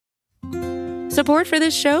Support for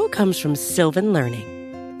this show comes from Sylvan Learning.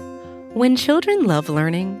 When children love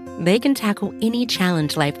learning, they can tackle any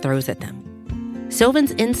challenge life throws at them.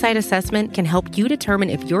 Sylvan's Insight Assessment can help you determine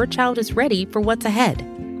if your child is ready for what's ahead.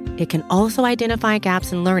 It can also identify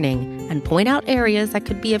gaps in learning and point out areas that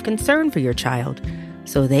could be of concern for your child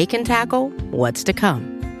so they can tackle what's to come.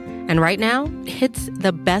 And right now, it's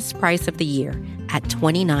the best price of the year at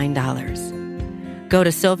 $29. Go to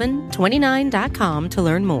sylvan29.com to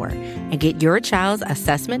learn more and get your child's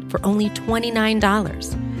assessment for only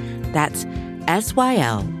 $29. That's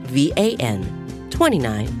SYLVAN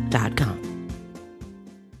 29.com.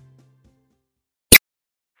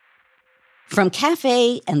 From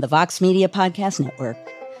Cafe and the Vox Media Podcast Network,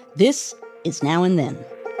 this is Now and Then.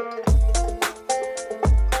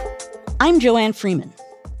 I'm Joanne Freeman.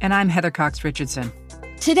 And I'm Heather Cox Richardson.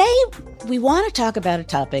 Today, we want to talk about a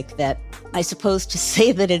topic that I suppose to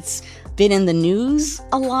say that it's been in the news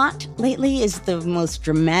a lot lately is the most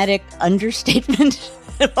dramatic understatement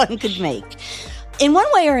that one could make. In one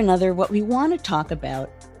way or another, what we want to talk about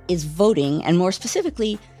is voting, and more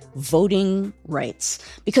specifically, voting rights.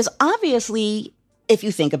 Because obviously, if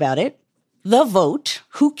you think about it, the vote,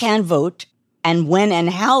 who can vote, and when and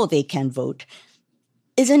how they can vote,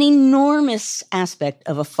 is an enormous aspect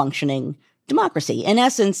of a functioning democracy. In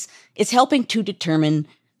essence, it's helping to determine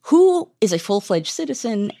who is a full-fledged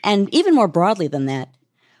citizen, and even more broadly than that,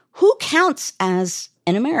 who counts as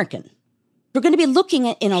an American. We're going to be looking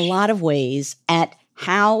at, in a lot of ways, at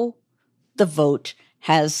how the vote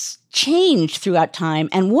has changed throughout time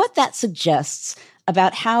and what that suggests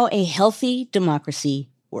about how a healthy democracy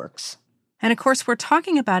works. And of course, we're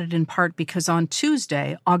talking about it in part because on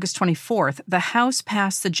Tuesday, August 24th, the House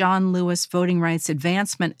passed the John Lewis Voting Rights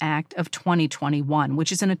Advancement Act of 2021,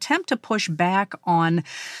 which is an attempt to push back on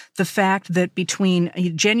the fact that between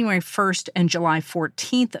January 1st and July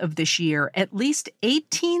 14th of this year, at least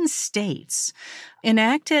 18 states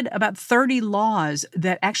enacted about 30 laws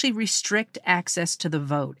that actually restrict access to the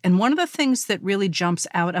vote. And one of the things that really jumps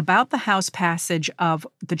out about the House passage of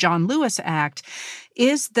the John Lewis Act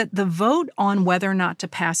is that the vote on whether or not to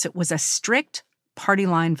pass it was a strict party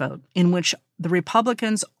line vote in which the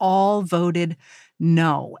Republicans all voted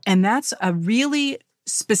no. And that's a really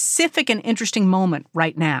specific and interesting moment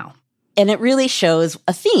right now. And it really shows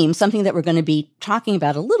a theme, something that we're going to be talking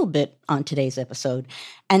about a little bit on today's episode,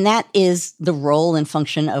 and that is the role and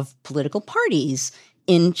function of political parties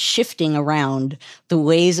in shifting around the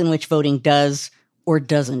ways in which voting does or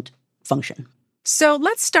doesn't function. So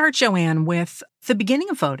let's start, Joanne, with the beginning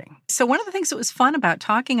of voting. So one of the things that was fun about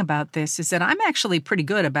talking about this is that I'm actually pretty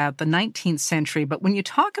good about the 19th century, but when you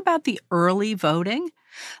talk about the early voting,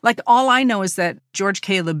 like all I know is that George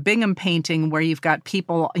Caleb Bingham painting where you've got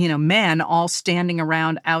people, men all standing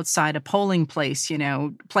around outside a polling place,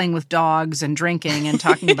 playing with dogs and drinking and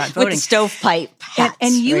talking about voting. With stovepipe hats.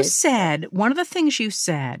 And you right? said, one of the things you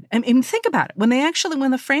said, I mean, think about it. When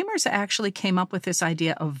the framers actually came up with this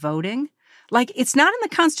idea of voting, like it's not in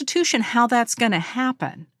the Constitution how that's going to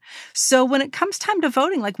happen. So when it comes time to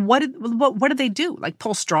voting, like what do they do? Like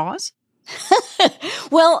pull straws?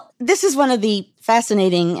 Well, this is one of the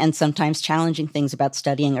fascinating and sometimes challenging things about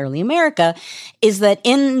studying early America is that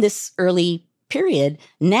in this early period,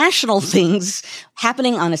 national things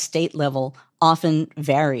happening on a state level often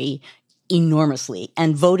vary enormously,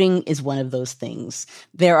 and voting is one of those things.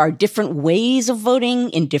 There are different ways of voting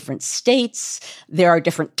in different states. There are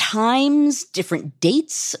different times, different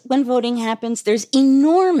dates when voting happens. There's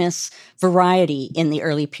enormous variety in the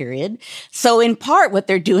early period. So in part, what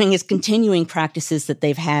they're doing is continuing practices that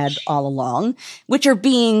they've had all along, which are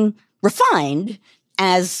being refined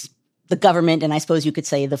as the government, and I suppose you could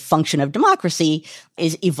say the function of democracy,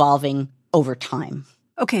 is evolving over time.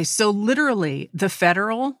 Okay, so literally the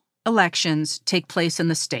federal elections take place in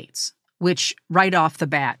the states, which right off the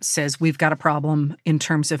bat says we've got a problem in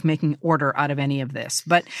terms of making order out of any of this.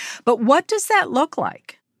 But what does that look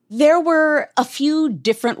like? There were a few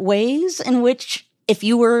different ways in which, if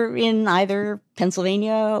you were in either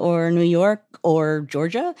Pennsylvania or New York or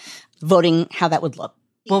Georgia, voting, how that would look.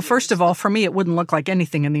 Well, first of all, for me, it wouldn't look like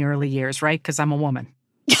anything in the early years, right? Because I'm a woman.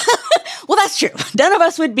 Well, that's true. None of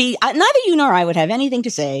us would be, neither you nor I would have anything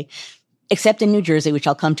to say, except in New Jersey, which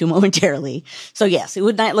I'll come to momentarily. So yes, it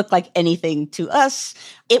would not look like anything to us.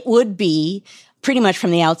 It would be pretty much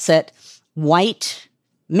from the outset, white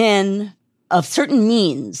men of certain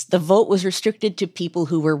means. The vote was restricted to people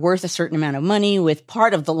who were worth a certain amount of money, with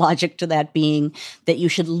part of the logic to that being that you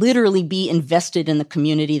should literally be invested in the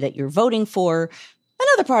community that you're voting for.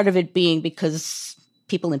 Another part of it being because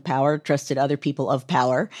people in power trusted other people of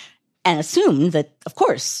power and assumed that, of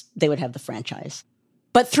course, they would have the franchise.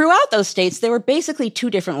 But throughout those states, there were basically two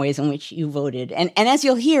different ways in which you voted. And as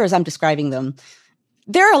you'll hear as I'm describing them,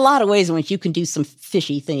 there are a lot of ways in which you can do some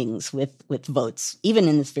fishy things with votes, even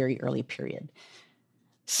in this very early period.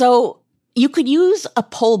 So you could use a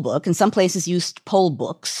poll book, and some places used poll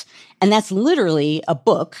books, and that's literally a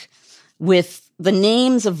book with the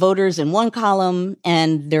names of voters in one column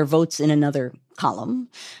and their votes in another column.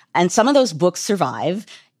 And some of those books survive.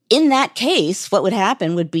 In that case, what would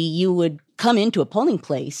happen would be you would come into a polling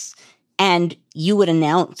place and you would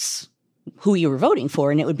announce who you were voting for,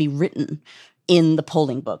 and it would be written in the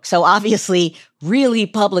polling book. So obviously, really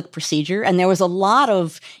public procedure. And there was a lot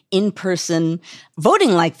of in-person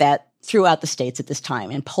voting like that throughout the states at this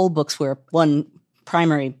time. And poll books were one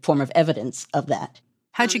primary form of evidence of that.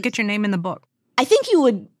 How'd you get your name in the book? I think you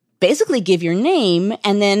would basically give your name,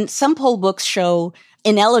 and then some poll books show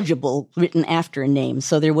ineligible written after a name.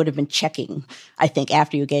 So there would have been checking, I think,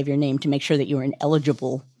 after you gave your name to make sure that you were an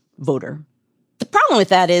eligible voter. The problem with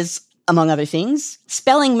that is, among other things,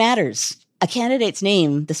 spelling matters. A candidate's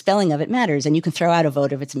name, the spelling of it matters, and you can throw out a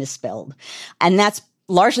vote if it's misspelled. And that's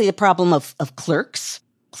largely the problem of clerks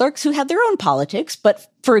who had their own politics. But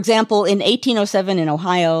for example, in 1807 in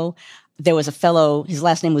Ohio, there was a fellow, his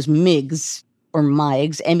last name was Meigs, or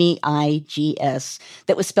Meigs, M-E-I-G-S,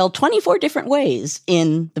 that was spelled 24 different ways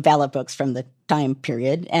in the ballot books from the time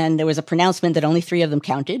period. And there was a pronouncement that only 3 of them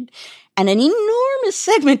counted. And an enormous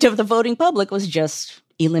segment of the voting public was just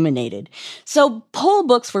eliminated. So poll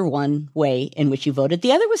books were one way in which you voted.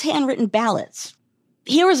 The other was handwritten ballots.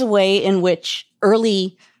 Here was a way in which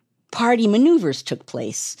early party maneuvers took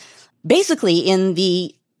place. Basically, in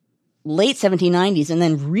the late 1790s, and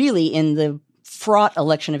then really in the fraught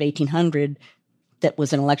election of 1800, that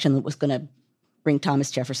was an election that was going to bring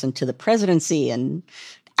Thomas Jefferson to the presidency and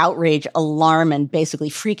outrage, alarm, and basically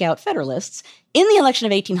freak out Federalists. In the election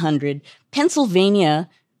of 1800, Pennsylvania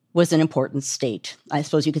was an important state. I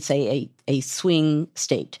suppose you could say a swing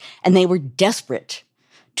state. And they were desperate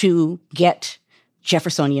to get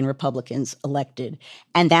Jeffersonian Republicans elected.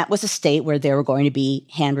 And that was a state where there were going to be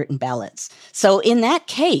handwritten ballots. So in that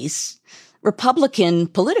case, Republican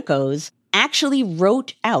politicos actually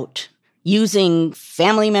wrote out, using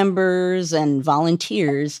family members and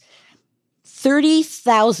volunteers,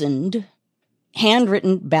 30,000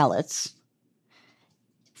 handwritten ballots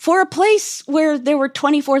for a place where there were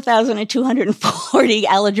 24,240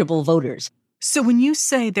 eligible voters. So when you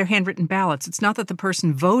say they're handwritten ballots, it's not that the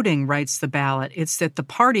person voting writes the ballot, it's that the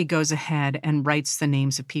party goes ahead and writes the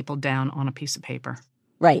names of people down on a piece of paper.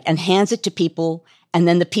 Right, and hands it to people, and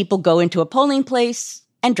then the people go into a polling place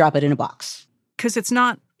and drop it in a box. Because it's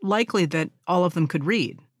not likely that all of them could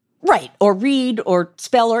read. Right, or read or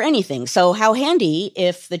spell or anything. So how handy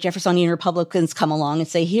if the Jeffersonian Republicans come along and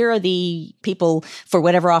say, here are the people for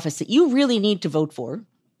whatever office that you really need to vote for,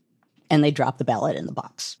 and they drop the ballot in the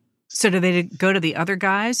box. So do they go to the other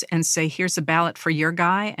guys and say, here's a ballot for your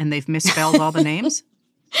guy, and they've misspelled all the names?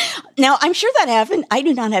 Now, I'm sure that happened. I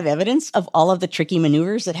do not have evidence of all of the tricky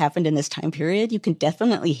maneuvers that happened in this time period. You can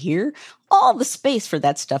definitely hear all the space for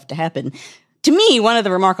that stuff to happen. To me, one of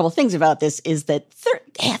the remarkable things about this is that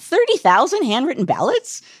 30,000 handwritten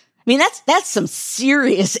ballots? I mean, that's some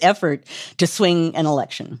serious effort to swing an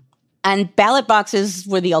election. And ballot boxes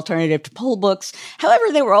were the alternative to poll books.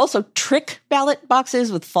 However, there were also trick ballot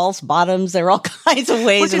boxes with false bottoms. There were all kinds of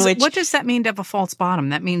ways in which... What does that mean to have a false bottom?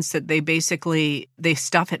 That means that they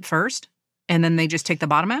stuff it first and then they just take the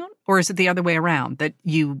bottom out? Or is it the other way around, that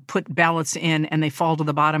you put ballots in and they fall to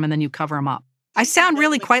the bottom and then you cover them up? I sound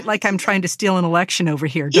really quite like I'm trying to steal an election over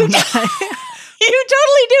here, don't I? You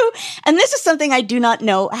totally do. And this is something I do not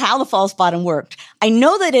know how the false bottom worked. I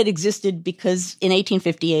know that it existed because in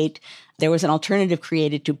 1858, there was an alternative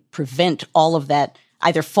created to prevent all of that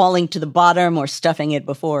either falling to the bottom or stuffing it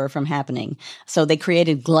before from happening. So they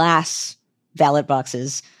created glass ballot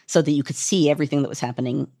boxes so that you could see everything that was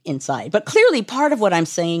happening inside. But clearly, part of what I'm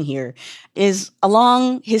saying here is a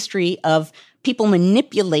long history of people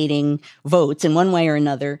manipulating votes in one way or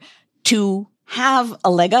another to have a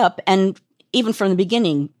leg up, and even from the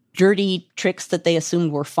beginning, dirty tricks that they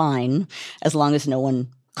assumed were fine as long as no one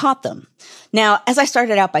caught them. Now, as I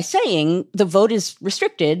started out by saying, the vote is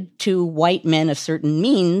restricted to white men of certain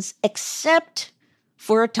means, except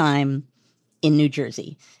for a time in New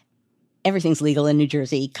Jersey. Everything's legal in New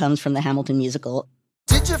Jersey comes from the Hamilton musical.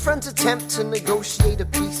 Did your friends attempt to negotiate a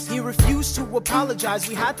peace? He refused to apologize.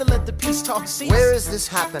 We had to let the peace talk cease. Where is this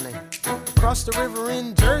happening? Across the river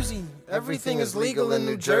in Jersey. Everything is legal in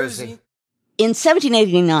New Jersey. In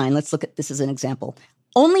 1789, let's look at this as an example.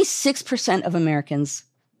 Only 6% of Americans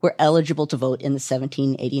were eligible to vote in the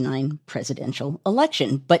 1789 presidential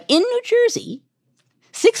election. But in New Jersey,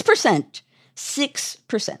 6%.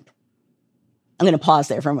 6%. I'm going to pause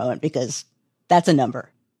there for a moment because that's a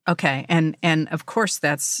number. Okay. And of course,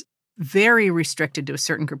 that's very restricted to a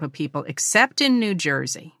certain group of people, except in New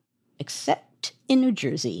Jersey. Except in New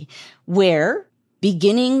Jersey, where,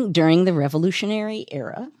 beginning during the Revolutionary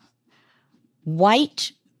era,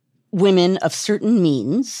 white women of certain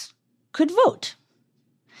means could vote.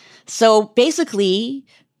 So basically,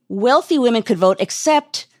 wealthy women could vote,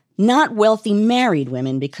 except not wealthy married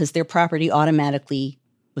women, because their property automatically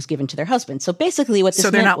was given to their husband. So basically what this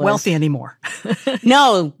meant So they're not was, wealthy anymore.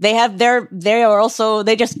 No, they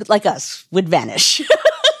just like us, would vanish.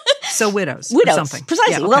 So widows. Widows, or something.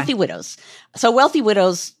 precisely, Yeah, okay. wealthy widows. So wealthy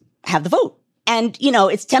widows have the vote. And,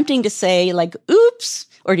 it's tempting to say, like, oops,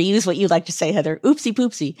 or to use what you like to say, Heather, oopsie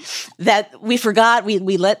poopsie, that we forgot, we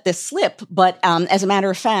let this slip. But as a matter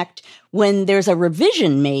of fact, when there's a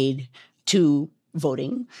revision made to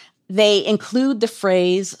voting, they include the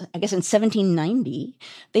phrase, I guess in 1790,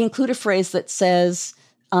 they include a phrase that says,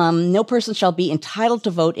 no person shall be entitled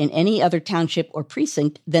to vote in any other township or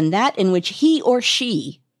precinct than that in which he or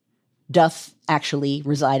she doth actually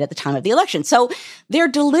reside at the time of the election. So they're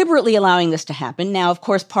deliberately allowing this to happen. Now, of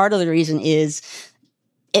course, part of the reason is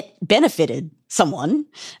it benefited someone.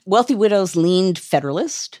 Wealthy widows leaned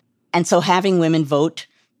Federalist, and so having women vote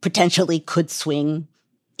potentially could swing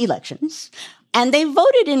elections. And they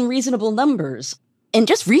voted in reasonable numbers. And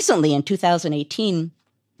just recently, in 2018,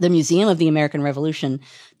 the Museum of the American Revolution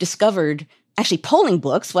discovered actually polling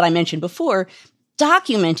books, what I mentioned before,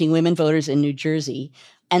 documenting women voters in New Jersey.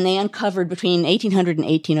 And they uncovered between 1800 and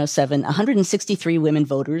 1807, 163 women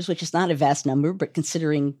voters, which is not a vast number, but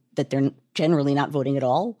considering that they're generally not voting at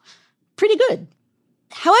all, pretty good.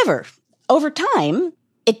 However, over time,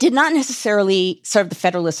 it did not necessarily serve the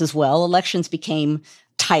Federalists as well. Elections became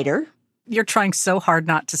tighter. You're trying so hard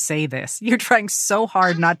not to say this. You're trying so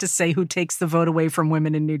hard not to say who takes the vote away from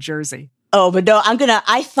women in New Jersey. Oh, but no,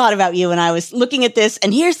 I thought about you when I was looking at this.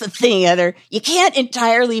 And here's the thing, Heather, you can't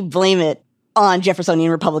entirely blame it on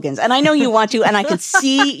Jeffersonian Republicans. And I know you want to, and I can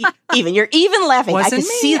see you're even laughing. I can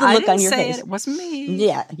see the look on your face. It wasn't me.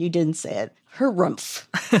 Yeah, you didn't say it. Harumph.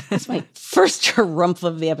 That's my first harumph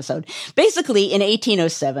of the episode. Basically, in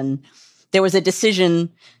 1807, there was a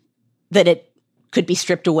decision that it could be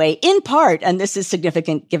stripped away, in part, and this is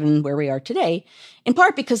significant given where we are today, in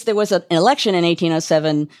part because there was an election in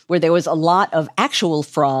 1807 where there was a lot of actual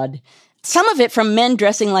fraud, some of it from men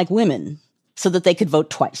dressing like women so that they could vote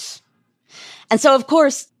twice. And so, of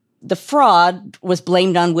course, the fraud was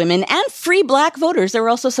blamed on women and free black voters. There were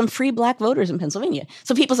also some free black voters in Pennsylvania.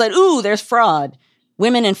 So people said, ooh, there's fraud.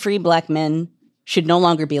 Women and free black men should no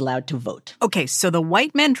longer be allowed to vote. Okay, so the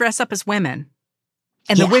white men dress up as women,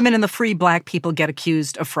 and the women and the free black people get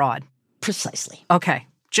accused of fraud. Precisely. Okay,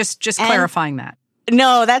 just clarifying that.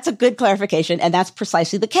 No, that's a good clarification, and that's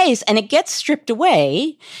precisely the case. And it gets stripped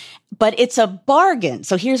away, but it's a bargain.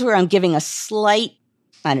 So here's where I'm giving a slight,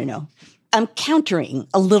 I'm countering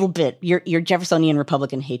a little bit your Jeffersonian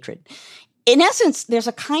Republican hatred. In essence, there's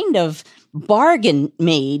a kind of bargain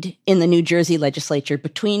made in the New Jersey legislature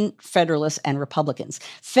between Federalists and Republicans.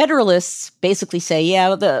 Federalists basically say,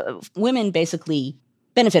 the women basically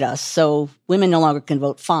benefit us, so women no longer can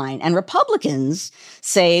vote, fine. And Republicans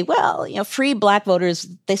say, well, free black voters,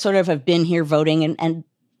 they sort of have been here voting and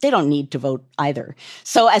they don't need to vote either.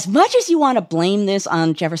 So as much as you want to blame this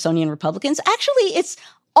on Jeffersonian Republicans, actually it's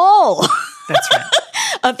all That's right.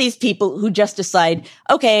 of these people who just decide,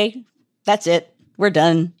 okay, that's it. We're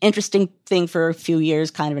done. Interesting thing for a few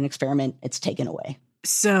years, kind of an experiment. It's taken away.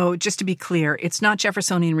 So just to be clear, it's not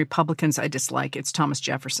Jeffersonian Republicans I dislike. It's Thomas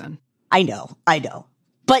Jefferson. I know.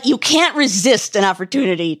 But you can't resist an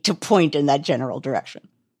opportunity to point in that general direction.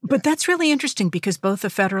 But that's really interesting because both the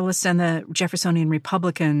Federalists and the Jeffersonian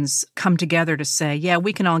Republicans come together to say,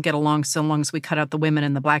 we can all get along so long as we cut out the women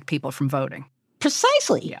and the black people from voting.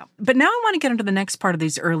 Precisely. Yeah. But now I want to get into the next part of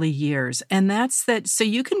these early years, and that's that. So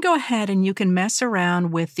you can go ahead and you can mess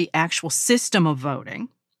around with the actual system of voting.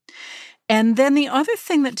 And then the other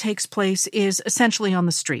thing that takes place is essentially on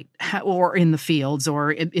the street or in the fields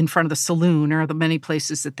or in front of the saloon or the many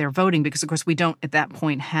places that they're voting, because, of course, we don't at that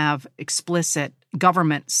point have explicit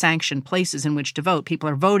government-sanctioned places in which to vote. People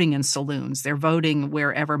are voting in saloons. They're voting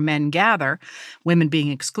wherever men gather, women being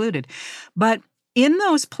excluded. But in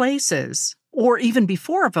those places, or even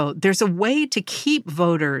before a vote, there's a way to keep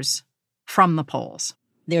voters from the polls.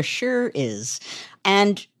 There sure is.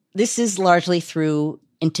 And this is largely through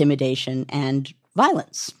intimidation and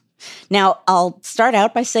violence. Now, I'll start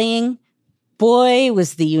out by saying, boy,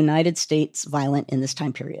 was the United States violent in this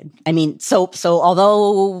time period. I mean, so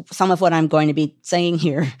although some of what I'm going to be saying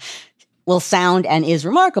here sound and is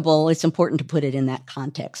remarkable, it's important to put it in that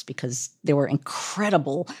context because there were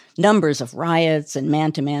incredible numbers of riots and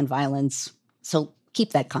man-to-man violence. So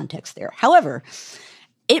keep that context there. However,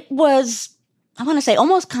 it was, I want to say,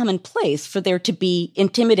 almost commonplace for there to be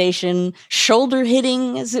intimidation, shoulder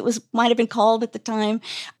hitting, as it might have been called at the time.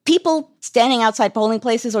 People standing outside polling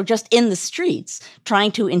places or just in the streets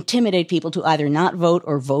trying to intimidate people to either not vote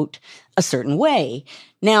or vote a certain way.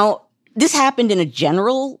 Now, this happened in a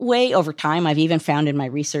general way over time. I've even found in my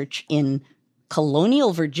research in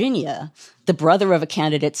colonial Virginia, the brother of a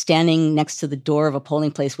candidate standing next to the door of a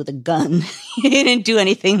polling place with a gun. He didn't do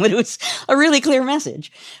anything, but it was a really clear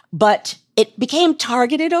message. But it became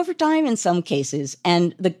targeted over time in some cases.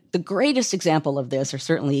 And the greatest example of this, or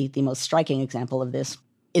certainly the most striking example of this,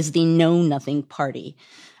 is the Know Nothing Party,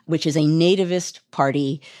 which is a nativist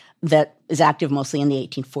party that is active mostly in the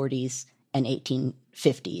 1840s and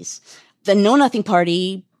 1850s. The Know Nothing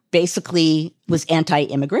Party basically was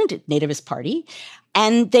anti-immigrant, nativist party,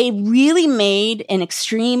 and they really made an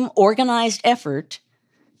extreme organized effort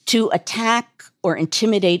to attack or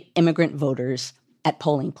intimidate immigrant voters at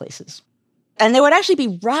polling places. And there would actually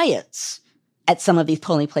be riots at some of these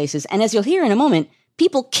polling places, and as you'll hear in a moment,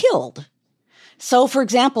 people killed. So, for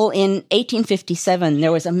example, in 1857,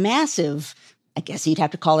 there was a massive, I guess you'd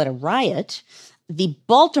have to call it a riot. The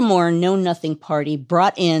Baltimore Know Nothing Party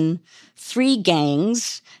brought in 3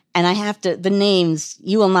 gangs, and the names,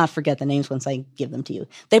 you will not forget the names once I give them to you.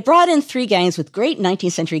 They brought in 3 gangs with great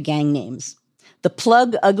 19th century gang names: the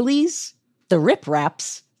Plug Uglies, the Rip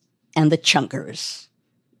Raps, and the Chunkers.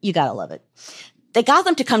 You gotta love it. They got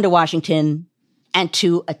them to come to Washington and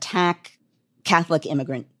to attack Catholic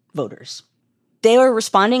immigrant voters. They were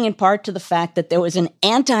responding in part to the fact that there was an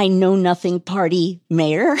anti-Know Nothing Party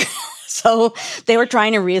mayor. So they were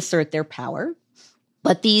trying to reassert their power.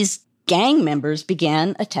 But these gang members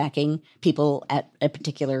began attacking people at a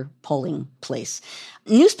particular polling place.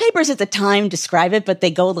 Newspapers at the time describe it, but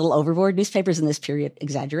they go a little overboard. Newspapers in this period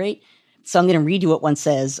exaggerate. So I'm going to read you what one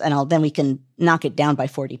says, and then we can knock it down by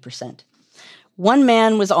 40%. One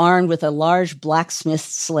man was armed with a large blacksmith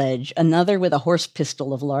sledge, another with a horse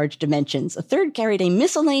pistol of large dimensions. A third carried a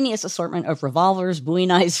miscellaneous assortment of revolvers, bowie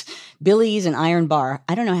knives, billies, and iron bar.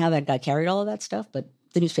 I don't know how that guy carried all of that stuff, but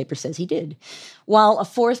the newspaper says he did. While a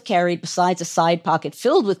fourth carried, besides a side pocket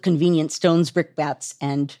filled with convenient stones, brickbats,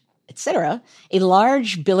 and etc., a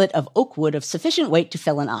large billet of oak wood of sufficient weight to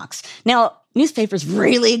fell an ox. Now, newspapers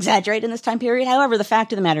really exaggerate in this time period. However, the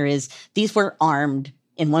fact of the matter is these were armed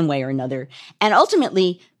in one way or another. And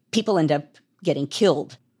ultimately, people end up getting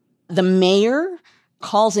killed. The mayor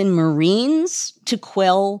calls in Marines to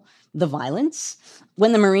quell the violence.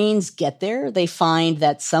 When the Marines get there, they find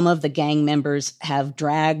that some of the gang members have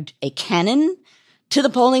dragged a cannon to the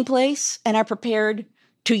polling place and are prepared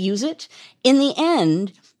to use it. In the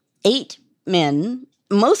end, 8 men,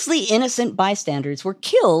 mostly innocent bystanders, were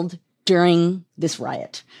killed during this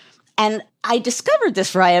riot. And I discovered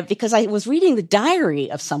this riot because I was reading the diary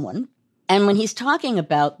of someone. And when he's talking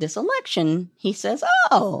about this election, he says,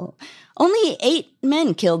 oh, only 8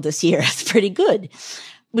 men killed this year. That's pretty good,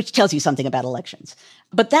 which tells you something about elections.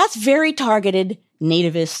 But that's very targeted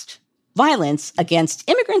nativist violence against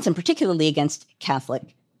immigrants and particularly against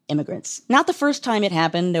Catholic immigrants. Not the first time it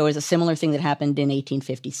happened. There was a similar thing that happened in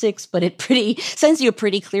 1856, but it sends you a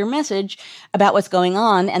pretty clear message about what's going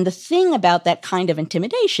on. And the thing about that kind of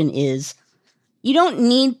intimidation is you don't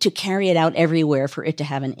need to carry it out everywhere for it to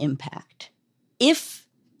have an impact. If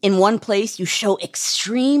in one place you show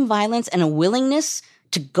extreme violence and a willingness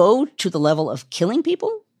to go to the level of killing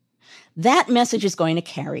people, that message is going to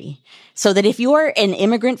carry. So that if you're an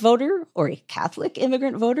immigrant voter or a Catholic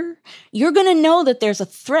immigrant voter, you're going to know that there's a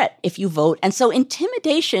threat if you vote. And so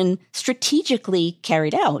intimidation, strategically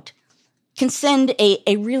carried out, can send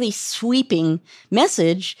a really sweeping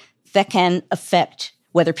message that can affect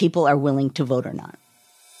whether people are willing to vote or not.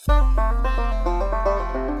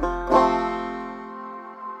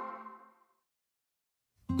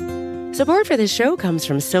 Support for this show comes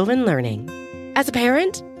from Sylvan Learning. As a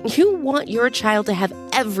parent, you want your child to have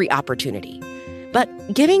every opportunity, but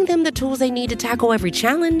giving them the tools they need to tackle every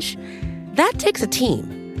challenge, that takes a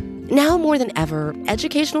team. Now more than ever,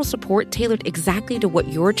 educational support tailored exactly to what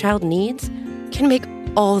your child needs can make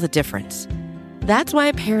all the difference. That's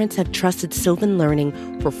why parents have trusted Sylvan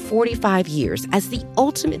Learning for 45 years as the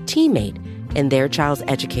ultimate teammate in their child's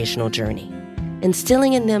educational journey,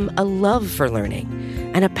 instilling in them a love for learning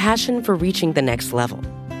and a passion for reaching the next level.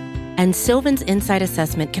 And Sylvan's Insight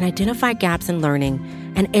Assessment can identify gaps in learning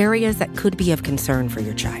and areas that could be of concern for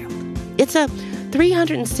your child. It's a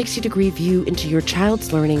 360-degree view into your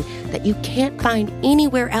child's learning that you can't find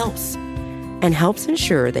anywhere else. and helps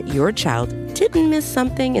ensure that your child didn't miss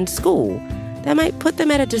something in school that might put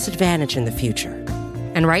them at a disadvantage in the future.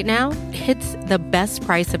 And right now, it's the best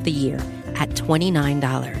price of the year at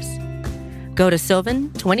 $29. Go to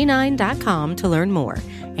sylvan29.com to learn more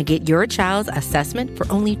and get your child's assessment for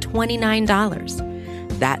only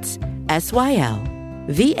 $29. That's SYLVAN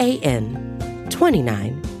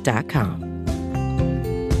 29.com.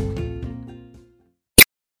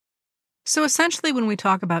 So essentially, when we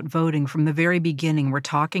talk about voting from the very beginning, we're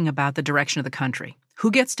talking about the direction of the country. Who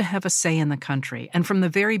gets to have a say in the country? And from the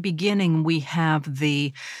very beginning, we have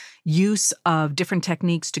the use of different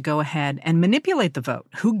techniques to go ahead and manipulate the vote.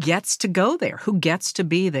 Who gets to go there? Who gets to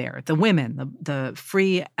be there? The women, the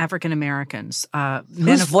free African Americans, men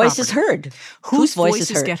whose of voice is property. heard. Whose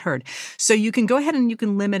voices get heard. So you can go ahead and you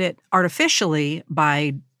can limit it artificially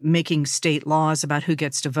by making state laws about who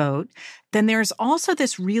gets to vote. Then there's also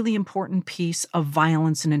this really important piece of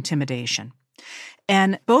violence and intimidation.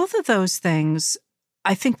 And both of those things,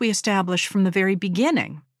 I think we established from the very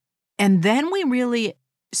beginning. And then we really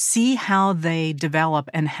see how they develop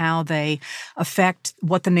and how they affect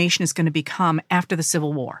what the nation is going to become after the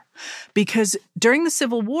Civil War. Because during the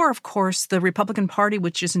Civil War, of course, the Republican Party,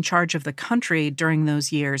 which is in charge of the country during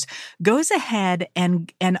those years, goes ahead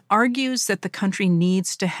and argues that the country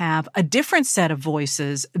needs to have a different set of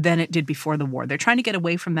voices than it did before the war. They're trying to get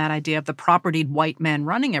away from that idea of the propertied white men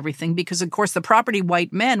running everything because, of course, the property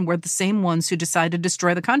white men were the same ones who decided to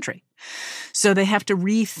destroy the country. So they have to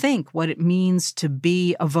rethink what it means to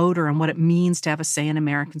be a voter and what it means to have a say in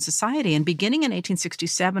American society. And beginning in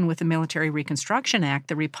 1867 with the Military Reconstruction Act,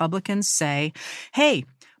 the Republicans say, hey,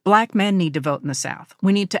 Black men need to vote in the South.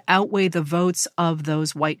 We need to outweigh the votes of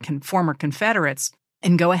those white former Confederates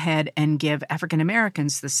and go ahead and give African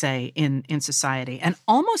Americans the say in society. And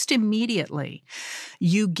almost immediately,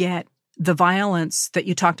 you get the violence that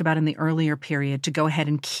you talked about in the earlier period to go ahead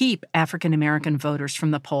and keep African American voters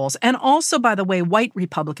from the polls. And also, by the way, white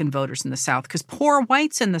Republican voters in the South, because poor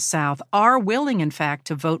whites in the South are willing, in fact,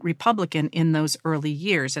 to vote Republican in those early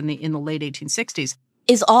years in the late 1860s.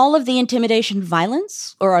 Is all of the intimidation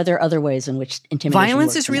violence, or are there other ways in which intimidation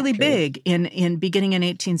Violence works is really big in beginning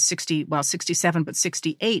in 67, but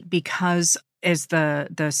 68, because as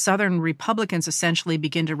the Southern Republicans essentially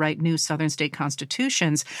begin to write new Southern state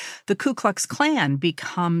constitutions, the Ku Klux Klan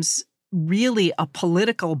becomes really a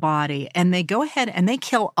political body, and they go ahead and they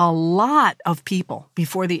kill a lot of people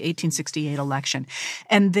before the 1868 election.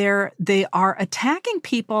 And they are attacking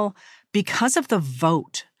people because of the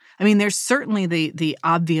vote. I mean, there's certainly the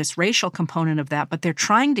obvious racial component of that, but they're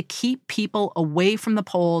trying to keep people away from the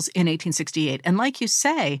polls in 1868. And like you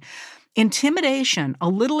say, intimidation, a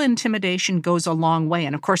little intimidation goes a long way.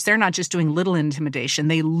 And of course, they're not just doing little intimidation.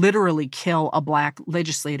 They literally kill a Black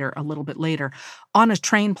legislator a little bit later on a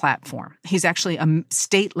train platform. He's actually a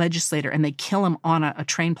state legislator, and they kill him on a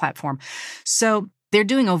train platform. So they're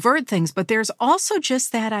doing overt things, but there's also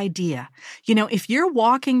just that idea. You know, if you're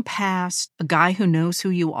walking past a guy who knows who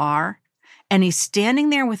you are, and he's standing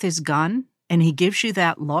there with his gun, and he gives you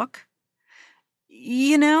that look,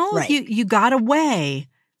 you know, Right. you got to weigh,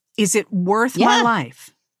 is it worth my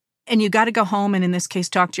life? And you got to go home and, in this case,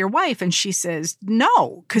 talk to your wife. And she says,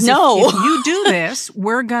 no, because if you do this,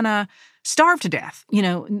 we're going to starve to death, you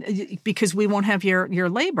know, because we won't have your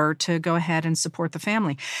labor to go ahead and support the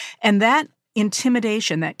family. And that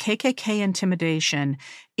intimidation, that KKK intimidation,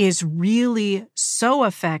 is really so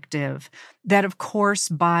effective that, of course,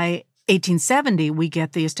 by 1870, we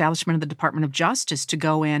get the establishment of the Department of Justice to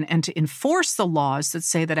go in and to enforce the laws that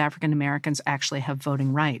say that African Americans actually have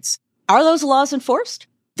voting rights. Are those laws enforced?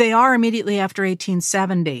 They are immediately after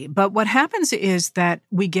 1870. But what happens is that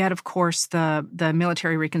we get, of course, the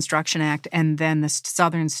Military Reconstruction Act and then the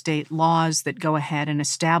Southern state laws that go ahead and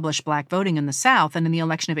establish Black voting in the South. And in the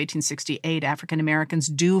election of 1868, African Americans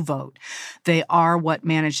do vote. They are what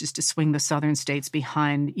manages to swing the Southern states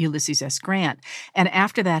behind Ulysses S. Grant. And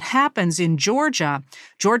after that happens in Georgia,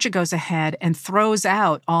 Georgia goes ahead and throws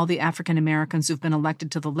out all the African Americans who've been elected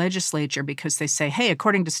to the legislature because they say, hey,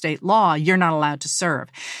 according to state law, you're not allowed to serve.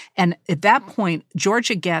 And at that point,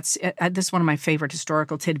 Georgia gets, this is one of my favorite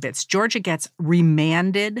historical tidbits, Georgia gets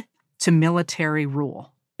remanded to military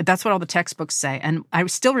rule. That's what all the textbooks say. And I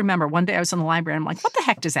still remember one day I was in the library and I'm like, what the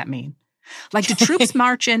heck does that mean? Like, do troops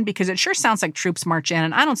march in? Because it sure sounds like troops march in,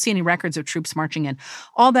 and I don't see any records of troops marching in.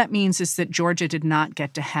 All that means is that Georgia did not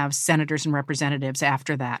get to have senators and representatives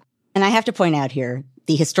after that. And I have to point out here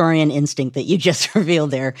the historian instinct that you just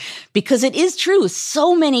revealed there, because it is true.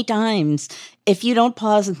 So many times, if you don't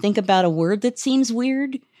pause and think about a word that seems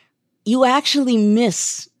weird, you actually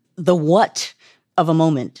miss the what of a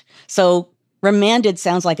moment. So Remanded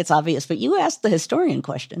sounds like it's obvious, but you asked the historian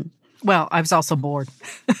question. Well, I was also bored.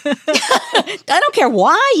 I don't care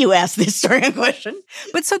why you asked the historian question.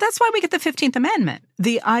 But so that's why we get the 15th Amendment,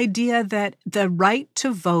 the idea that the right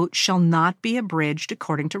to vote shall not be abridged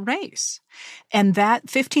according to race. And that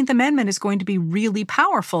 15th Amendment is going to be really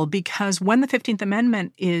powerful because when the 15th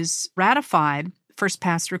Amendment is ratified, first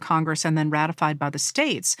passed through Congress and then ratified by the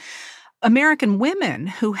states, American women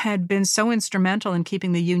who had been so instrumental in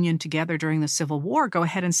keeping the Union together during the Civil War go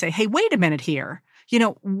ahead and say, hey, wait a minute here. You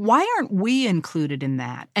know, why aren't we included in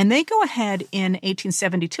that? And they go ahead in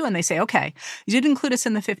 1872 and they say, okay, you did include us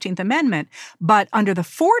in the 15th Amendment, but under the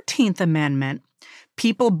 14th Amendment,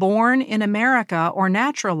 people born in America or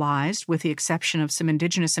naturalized, with the exception of some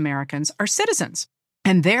indigenous Americans, are citizens.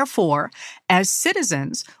 And therefore, as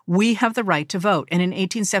citizens, we have the right to vote. And in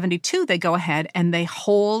 1872, they go ahead and they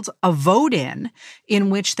hold a vote-in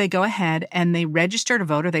which they go ahead and they register to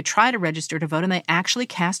vote, or they try to register to vote, and they actually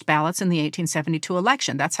cast ballots in the 1872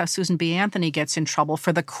 election. That's how Susan B. Anthony gets in trouble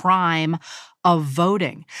for the crime of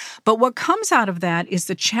voting. But what comes out of that is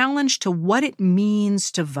the challenge to what it means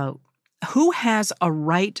to vote. Who has a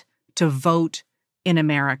right to vote in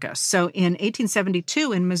America? So in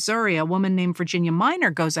 1872 in Missouri, a woman named Virginia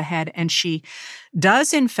Minor goes ahead and she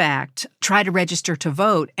does, in fact, try to register to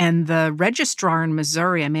vote. And the registrar in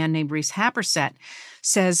Missouri, a man named Reese Happersett,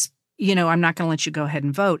 says, you know, I'm not going to let you go ahead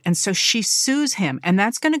and vote. And so she sues him. And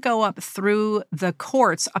that's going to go up through the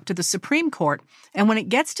courts up to the Supreme Court. And when it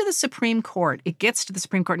gets to the Supreme Court, it gets to the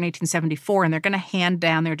Supreme Court in 1874, and they're going to hand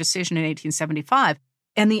down their decision in 1875.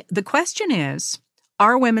 And the question is,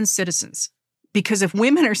 are women citizens? Because if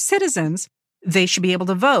women are citizens, they should be able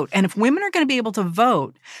to vote. And if women are going to be able to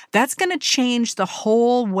vote, that's going to change the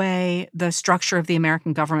whole way the structure of the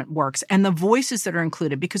American government works and the voices that are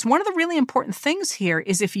included. Because one of the really important things here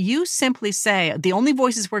is if you simply say the only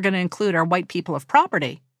voices we're going to include are white people of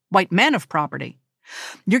property, white men of property,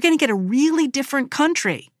 you're going to get a really different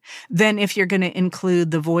country than if you're going to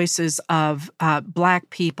include the voices of Black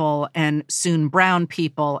people and soon brown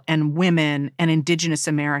people and women and indigenous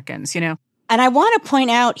Americans, you know. And I want to point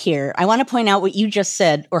out what you just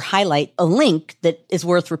said, or highlight a link that is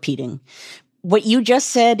worth repeating. What you just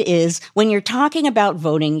said is when you're talking about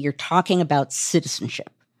voting, you're talking about citizenship.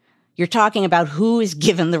 You're talking about who is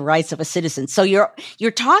given the rights of a citizen. So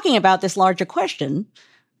you're talking about this larger question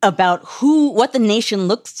about what the nation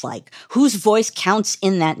looks like, whose voice counts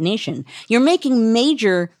in that nation. You're making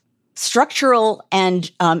major structural and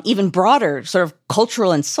even broader sort of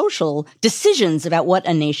cultural and social decisions about what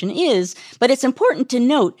a nation is. But it's important to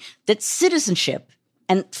note that citizenship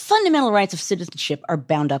and fundamental rights of citizenship are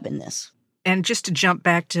bound up in this. And just to jump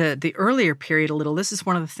back to the earlier period a little, this is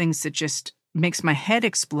one of the things that just makes my head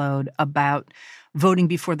explode about voting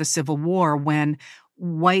before the Civil War, when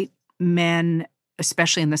white men,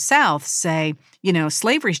 especially in the South, say, you know,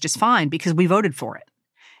 slavery is just fine because we voted for it.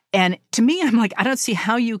 And to me, I'm like, I don't see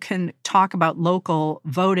how you can talk about local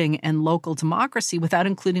voting and local democracy without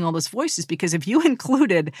including all those voices. Because if you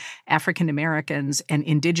included African Americans and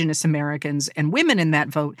indigenous Americans and women in that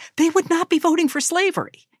vote, they would not be voting for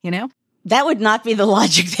slavery, you know? That would not be the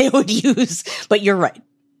logic they would use. But you're right.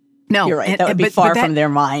 No, you're right. That would be far from their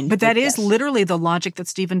mind. But that is literally the logic that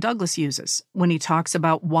Stephen Douglas uses when he talks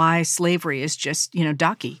about why slavery is just, you know,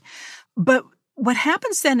 ducky. But what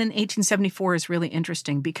happens then in 1874 is really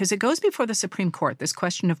interesting because it goes before the Supreme Court, this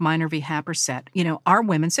question of Minor v. Happersett, you know, are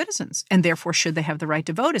women citizens? And therefore, should they have the right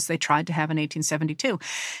to vote as they tried to have in 1872?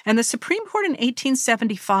 And the Supreme Court in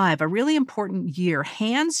 1875, a really important year,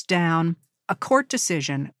 hands down a court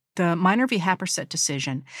decision, the Minor v. Happersett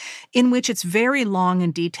decision, in which it's very long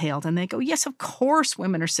and detailed. And they go, yes, of course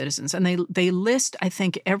women are citizens. And they list, I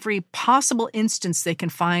think, every possible instance they can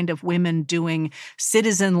find of women doing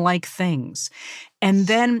citizen-like things. And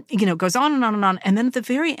then, you know, it goes on and on and on. And then at the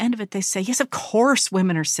very end of it, they say, yes, of course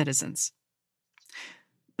women are citizens.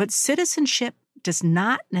 But citizenship does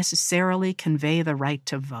not necessarily convey the right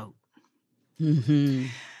to vote. Mm-hmm.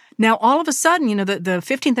 Now, all of a sudden, you know, the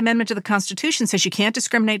 15th Amendment to the Constitution says you can't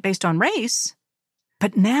discriminate based on race.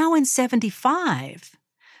 But now in 75,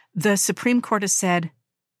 the Supreme Court has said,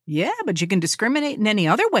 yeah, but you can discriminate in any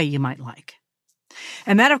other way you might like.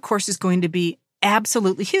 And that, of course, is going to be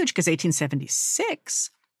absolutely huge because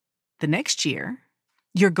 1876, the next year,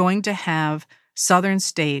 you're going to have Southern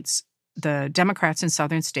states, the Democrats in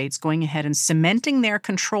Southern states, going ahead and cementing their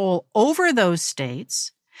control over those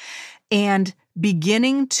states and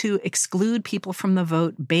beginning to exclude people from the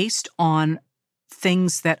vote based on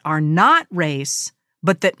things that are not race,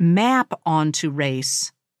 but that map onto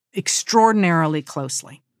race extraordinarily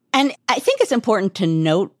closely. And I think it's important to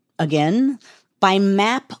note, again, by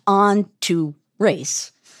map onto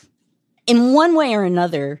race. In one way or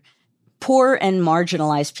another, poor and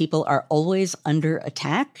marginalized people are always under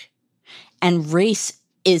attack, and race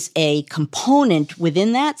is a component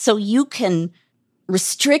within that. So you can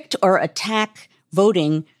restrict or attack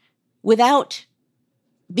voting without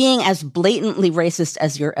being as blatantly racist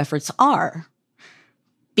as your efforts are,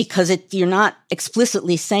 because you're not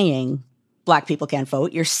explicitly saying Black people can't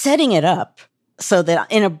vote. You're setting it up so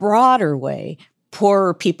that in a broader way,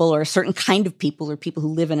 poorer people or a certain kind of people or people who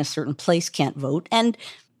live in a certain place can't vote. And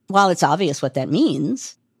while it's obvious what that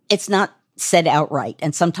means, it's not said outright.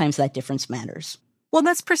 And sometimes that difference matters. Well,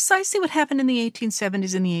 that's precisely what happened in the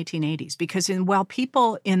 1870s and the 1880s, because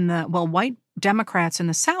while white Democrats in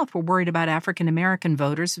the South were worried about African-American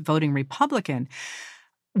voters voting Republican,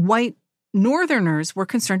 white Northerners were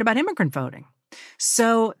concerned about immigrant voting.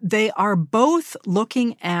 So they are both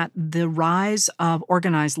looking at the rise of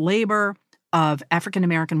organized labor, of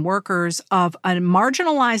African-American workers, of a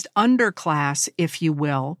marginalized underclass, if you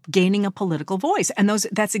will, gaining a political voice. And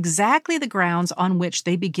that's exactly the grounds on which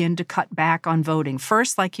they begin to cut back on voting.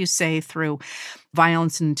 First, like you say, through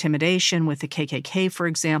violence and intimidation with the KKK, for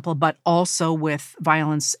example, but also with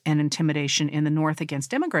violence and intimidation in the North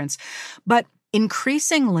against immigrants. But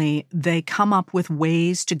increasingly, they come up with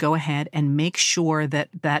ways to go ahead and make sure that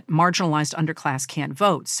that marginalized underclass can't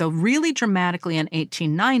vote. So really dramatically in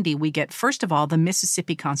 1890, we get, first of all, the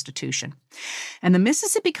Mississippi Constitution. And the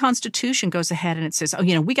Mississippi Constitution goes ahead and it says,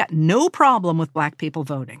 we got no problem with Black people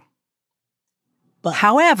voting. But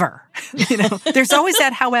however, there's always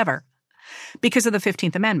that however, because of the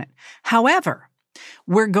 15th Amendment. However,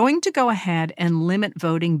 we're going to go ahead and limit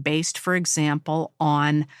voting based, for example,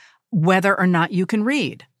 on whether or not you can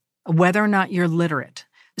read, whether or not you're literate.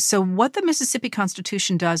 So what the Mississippi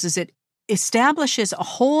Constitution does is it establishes a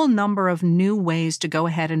whole number of new ways to go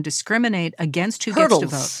ahead and discriminate against who gets to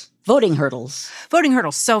vote. Voting hurdles. Voting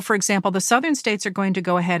hurdles. So, for example, the southern states are going to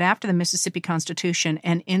go ahead after the Mississippi Constitution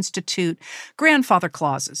and institute grandfather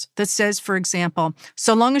clauses that says, for example,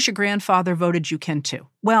 so long as your grandfather voted, you can too.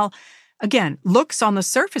 Well, again, looks on the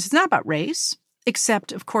surface, it's not about race.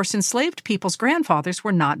 Except, of course, enslaved people's grandfathers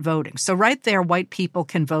were not voting. So right there, white people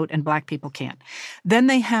can vote and Black people can't. Then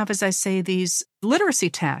they have, as I say, these literacy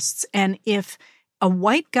tests. And if a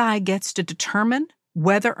white guy gets to determine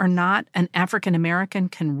whether or not an African-American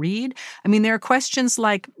can read, there are questions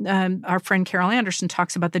like our friend Carol Anderson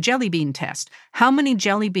talks about the jelly bean test. How many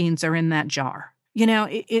jelly beans are in that jar?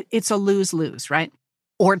 It's a lose-lose, right?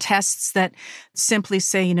 Or tests that simply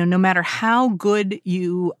say, no matter how good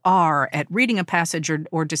you are at reading a passage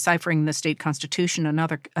or deciphering the state constitution,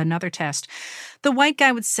 another test, the white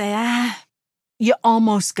guy would say, you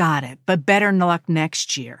almost got it, but better luck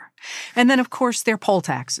next year. And then, of course, there are poll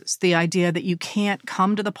taxes, the idea that you can't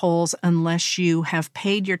come to the polls unless you have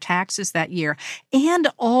paid your taxes that year, and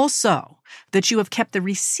also that you have kept the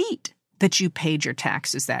receipt that you paid your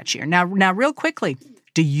taxes that year. Now, real quickly,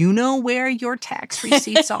 do you know where your tax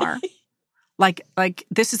receipts are? Like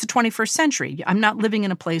this is the 21st century. I'm not living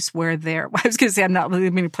in a place where I'm not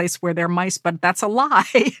living in a place where there are mice, but that's a lie.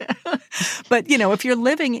 But, if you're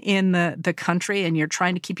living in the country and you're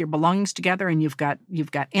trying to keep your belongings together and you've got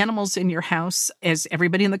animals in your house, as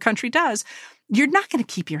everybody in the country does, you're not going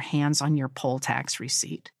to keep your hands on your poll tax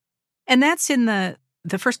receipt. And that's in the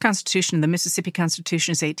first Constitution, the Mississippi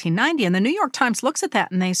Constitution is 1890. And the New York Times looks at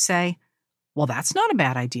that and they say, well, that's not a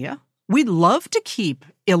bad idea. We'd love to keep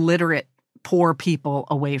illiterate, poor people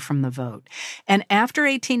away from the vote. And after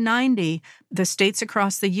 1890, the states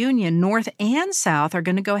across the Union, North and South, are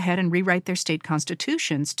going to go ahead and rewrite their state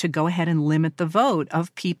constitutions to go ahead and limit the vote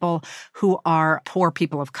of people who are poor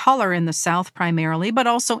people of color in the South primarily, but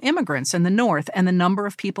also immigrants in the North. And the number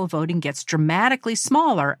of people voting gets dramatically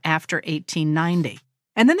smaller after 1890.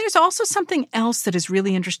 And then there's also something else that is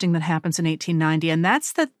really interesting that happens in 1890, and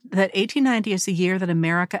that's that 1890 is the year that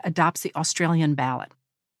America adopts the Australian ballot.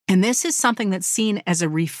 And this is something that's seen as a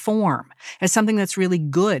reform, as something that's really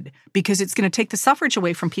good, because it's going to take the suffrage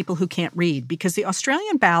away from people who can't read, because the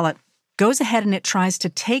Australian ballot goes ahead and it tries to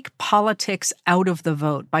take politics out of the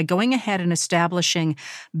vote by going ahead and establishing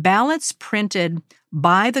ballots printed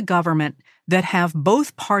by the government that have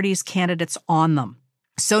both parties' candidates on them.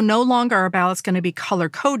 So no longer are ballots going to be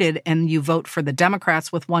color-coded and you vote for the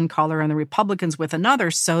Democrats with one color and the Republicans with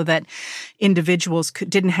another, so that individuals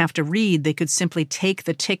didn't have to read. They could simply take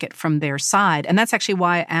the ticket from their side. And that's actually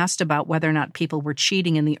why I asked about whether or not people were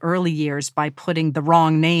cheating in the early years by putting the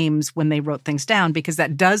wrong names when they wrote things down, because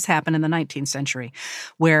that does happen in the 19th century,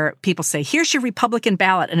 where people say, here's your Republican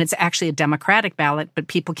ballot, and it's actually a Democratic ballot, but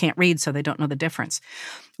people can't read, so they don't know the difference.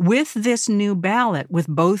 With this new ballot, with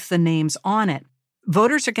both the names on it,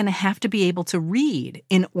 voters are going to have to be able to read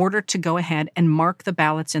in order to go ahead and mark the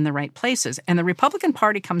ballots in the right places. And the Republican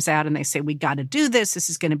Party comes out and they say, we got to do this. This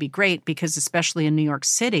is going to be great because especially in New York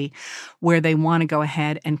City, where they want to go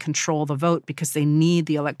ahead and control the vote because they need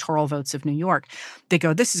the electoral votes of New York, they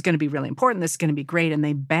go, this is going to be really important. This is going to be great. And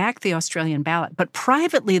they back the Australian ballot. But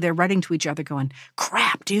privately, they're writing to each other going,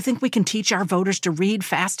 crap, do you think we can teach our voters to read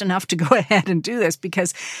fast enough to go ahead and do this?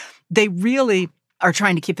 Because they really are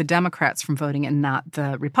trying to keep the Democrats from voting and not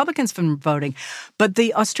the Republicans from voting. But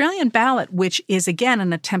the Australian ballot, which is, again,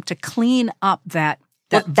 an attempt to clean up that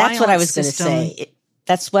that's what I was going to say.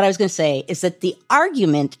 That's what I was going to say, is that the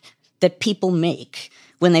argument that people make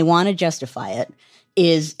when they want to justify it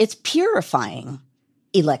is it's purifying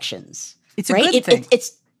elections. It's a good thing.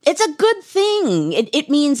 It's a good thing. It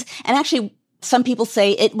means, and actually some people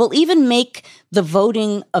say it will even make the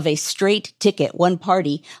voting of a straight ticket, one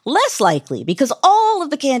party, less likely because all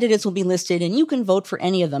of the candidates will be listed and you can vote for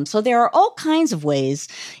any of them. So there are all kinds of ways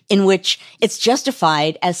in which it's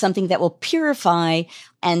justified as something that will purify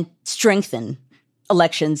and strengthen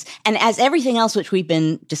elections. And as everything else which we've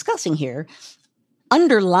been discussing here,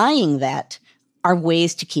 underlying that are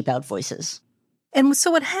ways to keep out voices. And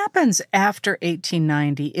so what happens after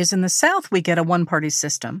 1890 is in the South, we get a one-party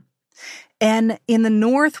system. And in the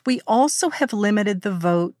North, we also have limited the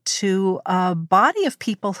vote to a body of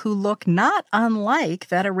people who look not unlike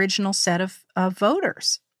that original set of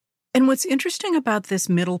voters. And what's interesting about this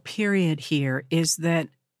middle period here is that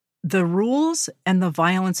the rules and the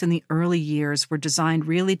violence in the early years were designed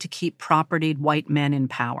really to keep propertied white men in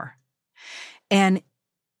power. And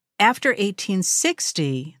after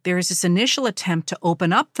 1860, there is this initial attempt to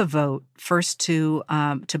open up the vote, first to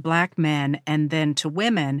Black men and then to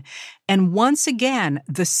women. And once again,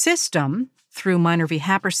 the system, through Minor v.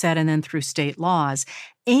 Happersett and then through state laws,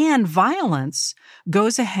 and violence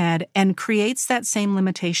goes ahead and creates that same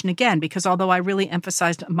limitation again, because although I really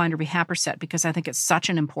emphasized Minor v. Happersett because I think it's such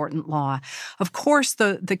an important law, of course,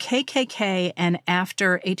 the KKK and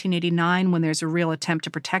after 1889, when there's a real attempt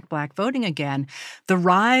to protect Black voting again, the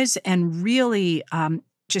rise and really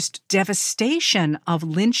just devastation of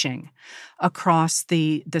lynching across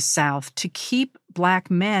the South to keep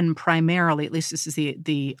Black men primarily, at least this is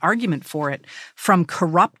the argument for it, from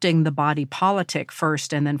corrupting the body politic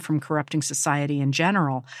first and then from corrupting society in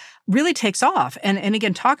general, really takes off. And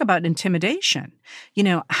again, talk about intimidation. You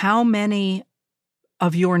know, how many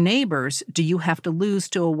of your neighbors do you have to lose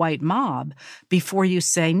to a white mob before you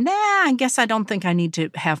say, nah, I guess I don't think I need to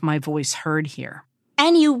have my voice heard here?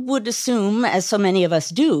 And you would assume, as so many of us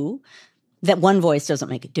do, that one voice doesn't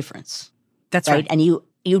make a difference. That's right. And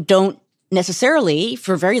you don't necessarily,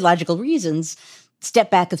 for very logical reasons, step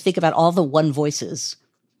back and think about all the one voices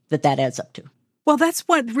that adds up to. Well, that's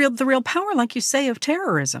what the real power, like you say, of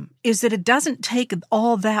terrorism is that it doesn't take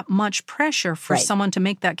all that much pressure for someone to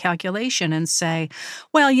make that calculation and say,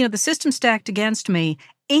 well, you know, the system's stacked against me,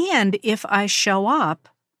 and if I show up,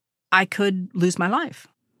 I could lose my life.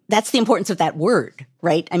 That's the importance of that word,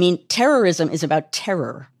 right? I mean, terrorism is about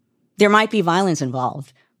terror. There might be violence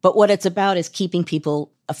involved, but what it's about is keeping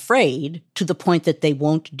people afraid to the point that they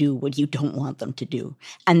won't do what you don't want them to do.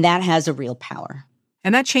 And that has a real power.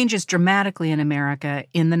 And that changes dramatically in America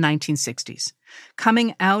in the 1960s.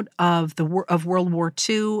 Coming out of World War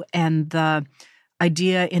II and the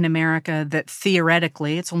idea in America that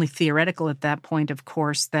theoretically, it's only theoretical at that point, of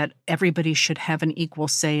course, that everybody should have an equal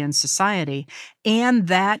say in society, and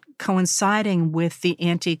that coinciding with the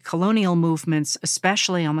anti-colonial movements,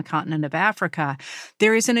 especially on the continent of Africa,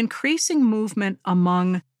 there is an increasing movement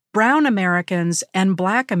among Brown Americans and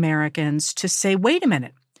Black Americans to say, wait a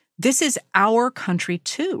minute, this is our country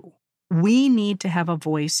too. We need to have a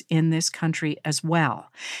voice in this country as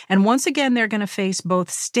well. And once again, they're going to face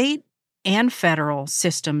both state and federal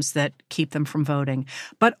systems that keep them from voting,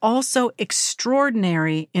 but also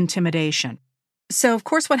extraordinary intimidation. So, of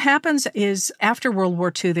course, what happens is after World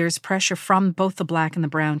War II, there's pressure from both the Black and the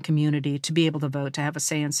Brown community to be able to vote, to have a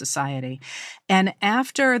say in society. And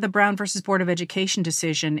after the Brown versus Board of Education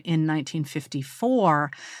decision in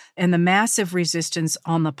 1954, and the massive resistance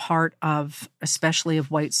on the part of, especially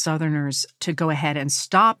of white Southerners, to go ahead and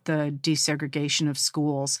stop the desegregation of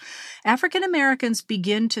schools, African Americans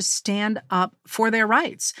begin to stand up for their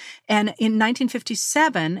rights. And in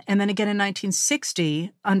 1957, and then again in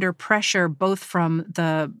 1960, under pressure both from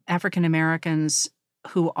the African Americans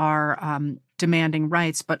who are demanding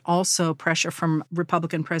rights, but also pressure from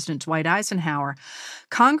Republican President Dwight Eisenhower,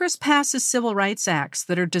 Congress passes civil rights acts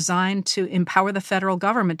that are designed to empower the federal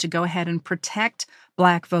government to go ahead and protect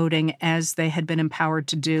Black voting as they had been empowered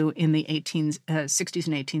to do in the 1860s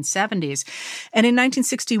and 1870s. And in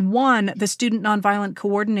 1961, the Student Nonviolent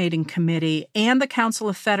Coordinating Committee and the Council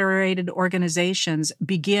of Federated Organizations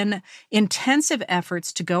begin intensive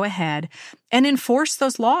efforts to go ahead and enforce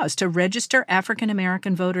those laws to register African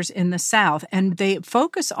American voters in the South. And they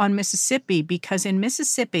focus on Mississippi because in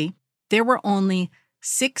Mississippi, there were only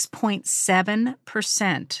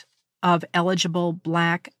 6.7% of eligible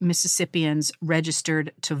Black Mississippians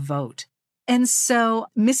registered to vote. And so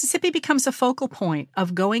Mississippi becomes a focal point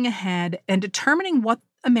of going ahead and determining what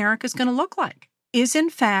America is going to look like. Is, in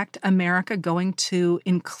fact, America going to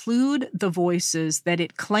include the voices that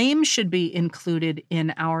it claims should be included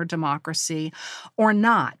in our democracy or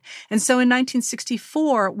not? And so in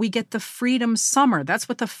 1964, we get the Freedom Summer. That's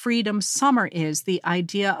what the Freedom Summer is, the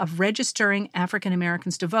idea of registering African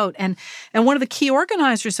Americans to vote. And one of the key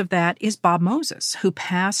organizers of that is Bob Moses, who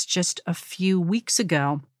passed just a few weeks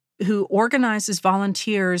ago, who organizes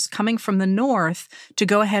volunteers coming from the North to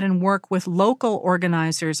go ahead and work with local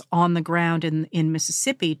organizers on the ground in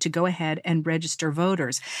Mississippi to go ahead and register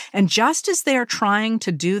voters. And just as they're trying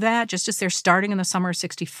to do that, just as they're starting in the summer of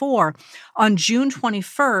 64, on June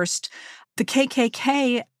 21st, the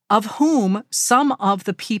KKK, of whom some of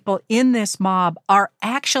the people in this mob are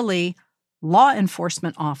actually law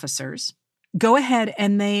enforcement officers, go ahead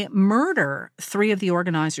and they murder 3 of the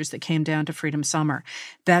organizers that came down to Freedom Summer.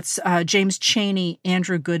 That's James Chaney,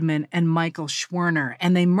 Andrew Goodman, and Michael Schwerner.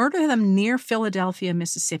 And they murder them near Philadelphia,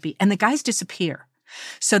 Mississippi, and the guys disappear.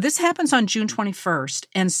 So this happens on June 21st.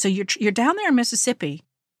 And so you're down there in Mississippi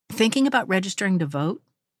thinking about registering to vote,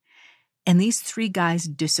 and these 3 guys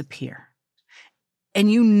disappear.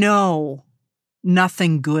 And you know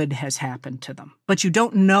nothing good has happened to them, but you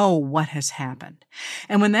don't know what has happened.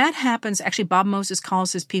 And when that happens, actually, Bob Moses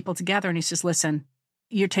calls his people together and he says, listen,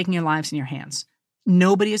 you're taking your lives in your hands.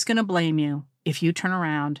 Nobody is going to blame you if you turn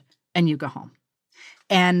around and you go home.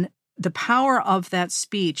 And the power of that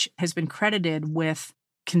speech has been credited with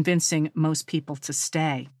convincing most people to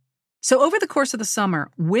stay. So over the course of the summer,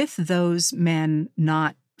 with those men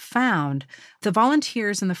not found, the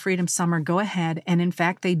volunteers in the Freedom Summer go ahead and, in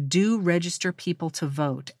fact, they do register people to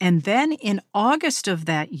vote. And then in August of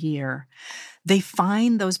that year, they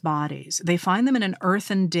find those bodies. They find them in an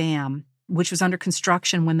earthen dam, which was under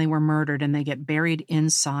construction when they were murdered, and they get buried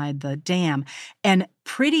inside the dam. And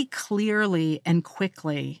pretty clearly and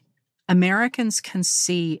quickly, Americans can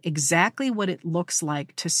see exactly what it looks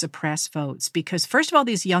like to suppress votes. Because, first of all,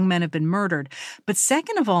 these young men have been murdered. But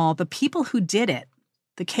second of all, the people who did it,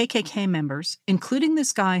 the KKK members, including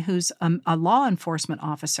this guy who's a law enforcement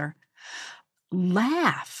officer,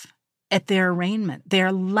 laugh at their arraignment.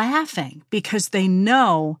 They're laughing because they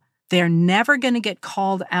know they're never going to get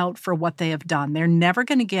called out for what they have done. They're never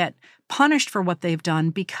going to get punished for what they've done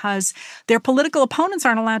because their political opponents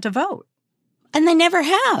aren't allowed to vote. And they never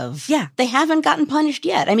have. Yeah. They haven't gotten punished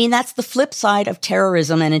yet. I mean, that's the flip side of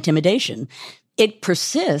terrorism and intimidation. It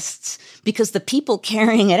persists because the people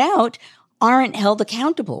carrying it out aren't held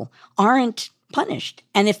accountable, aren't punished.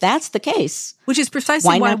 And if that's the case, which is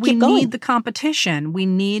precisely why we going? Need the competition. We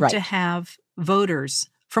need to have voters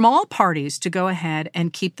from all parties to go ahead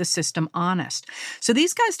and keep the system honest. So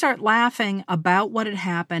these guys start laughing about what had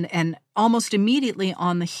happened, and almost immediately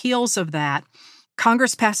on the heels of that,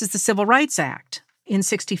 Congress passes the Civil Rights Act in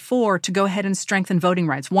 64 to go ahead and strengthen voting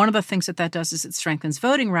rights. One of the things that does is it strengthens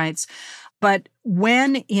voting rights. But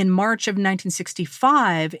when in March of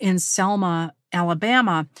 1965 in Selma,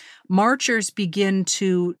 Alabama, marchers begin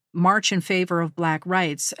to march in favor of Black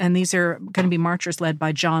rights, and these are going to be marchers led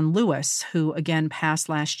by John Lewis, who again passed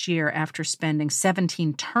last year after spending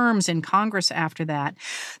 17 terms in Congress after that.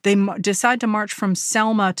 They decide to march from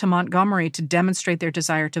Selma to Montgomery to demonstrate their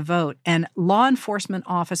desire to vote, and law enforcement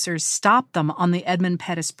officers stop them on the Edmund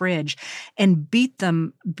Pettus Bridge and beat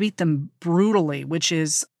them brutally, which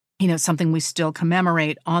is something we still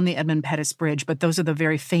commemorate on the Edmund Pettus Bridge, but those are the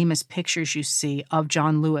very famous pictures you see of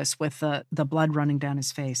John Lewis with the blood running down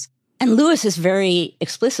his face. And Lewis has very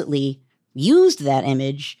explicitly used that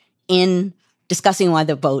image in discussing why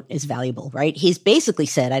the vote is valuable, right? He's basically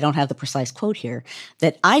said, I don't have the precise quote here,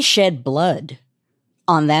 that I shed blood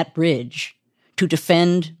on that bridge to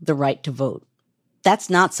defend the right to vote.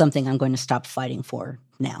 That's not something I'm going to stop fighting for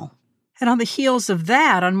now. And on the heels of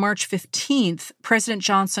that, on March 15th, President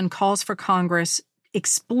Johnson calls for Congress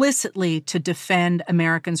explicitly to defend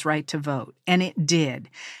Americans' right to vote. And it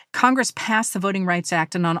did. Congress passed the Voting Rights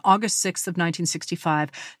Act, and on August 6th of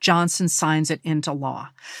 1965, Johnson signs it into law.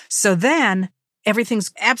 So then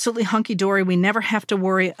everything's absolutely hunky-dory. We never have to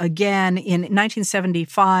worry again. In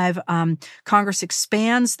 1975, Congress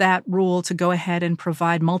expands that rule to go ahead and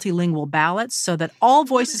provide multilingual ballots so that all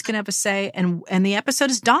voices can have a say, and the episode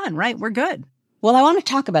is done, right? We're good. Well, I want to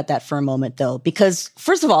talk about that for a moment, though, because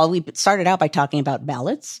first of all, we started out by talking about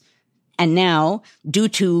ballots. And now, due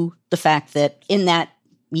to the fact that in that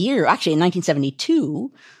year, actually in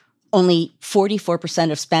 1972, only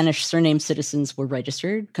 44% of Spanish surname citizens were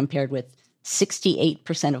registered, compared with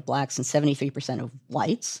 68% of blacks and 73% of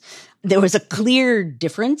whites. There was a clear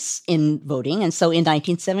difference in voting. And so in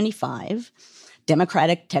 1975,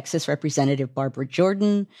 Democratic Texas Representative Barbara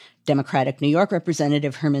Jordan, Democratic New York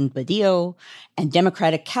Representative Herman Badillo, and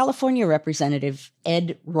Democratic California Representative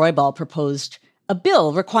Ed Roybal proposed a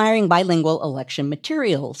bill requiring bilingual election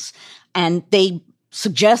materials. And they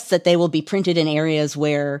suggest that they will be printed in areas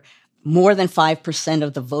where more than 5%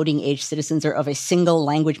 of the voting age citizens are of a single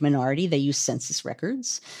language minority. They use census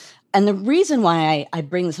records. And the reason why I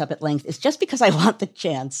bring this up at length is just because I want the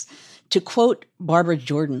chance to quote Barbara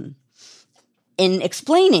Jordan in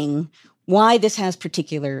explaining why this has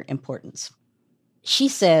particular importance. She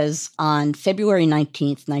says on February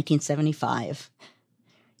 19th, 1975,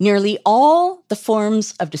 nearly all the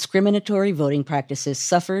forms of discriminatory voting practices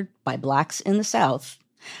suffered by blacks in the South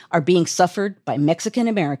are being suffered by Mexican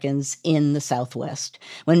Americans in the Southwest.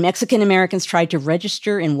 When Mexican Americans tried to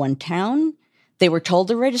register in one town, they were told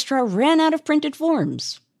the registrar ran out of printed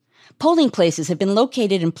forms. Polling places have been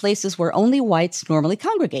located in places where only whites normally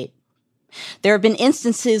congregate. There have been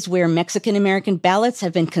instances where Mexican American ballots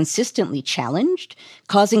have been consistently challenged,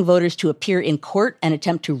 causing voters to appear in court and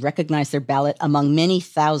attempt to recognize their ballot among many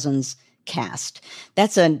thousands cast.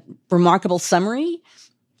 That's a remarkable summary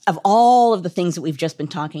of all of the things that we've just been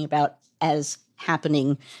talking about as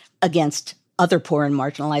happening against other poor and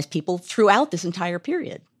marginalized people throughout this entire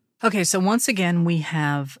period. Okay, so once again, we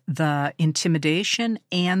have the intimidation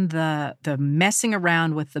and the messing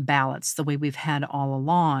around with the ballots the way we've had all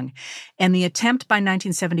along, and the attempt by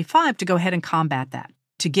 1975 to go ahead and combat that,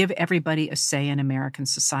 to give everybody a say in American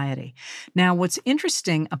society. Now, what's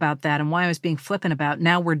interesting about that and why I was being flippant about,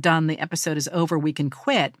 now we're done, the episode is over, we can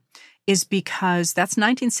quit, is because that's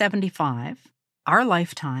 1975, our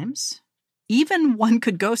lifetimes. Even one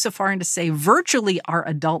could go so far as to say virtually our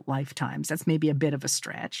adult lifetimes. That's maybe a bit of a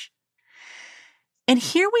stretch. And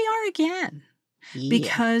here we are again. Yeah.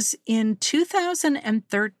 Because in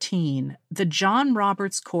 2013, the John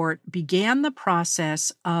Roberts Court began the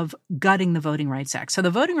process of gutting the Voting Rights Act. So the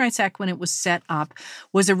Voting Rights Act, when it was set up,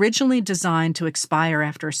 was originally designed to expire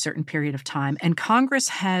after a certain period of time. And Congress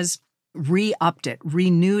has re-upped it,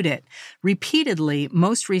 renewed it repeatedly,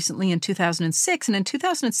 most recently in 2006. And in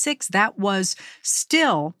 2006, that was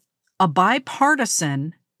still a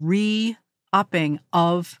bipartisan re-upping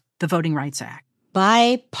of the Voting Rights Act.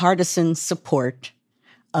 Bipartisan support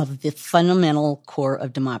of the fundamental core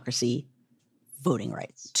of democracy, voting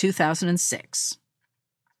rights. 2006.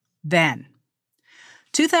 Then,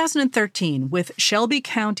 2013, with Shelby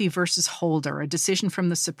County versus Holder, a decision from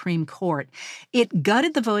the Supreme Court, it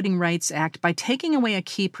gutted the Voting Rights Act by taking away a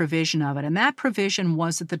key provision of it. And that provision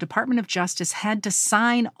was that the Department of Justice had to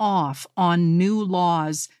sign off on new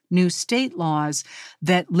laws, new state laws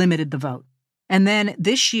that limited the vote. And then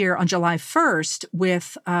this year, on July 1st,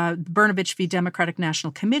 with Brnovich v. Democratic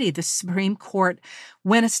National Committee, the Supreme Court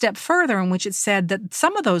went a step further in which it said that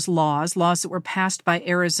some of those laws that were passed by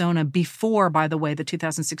Arizona before, by the way, the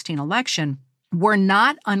 2016 election, were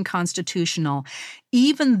not unconstitutional,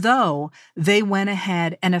 even though they went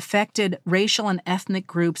ahead and affected racial and ethnic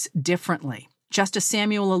groups differently. Justice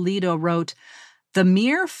Samuel Alito wrote, "The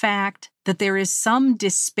mere fact that there is some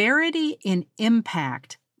disparity in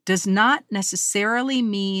impact does not necessarily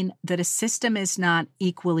mean that a system is not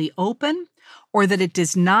equally open or that it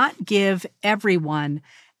does not give everyone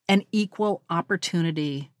an equal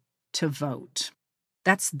opportunity to vote."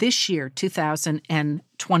 That's this year,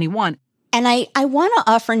 2021. And I want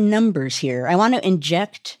to offer numbers here. I want to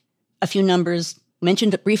inject a few numbers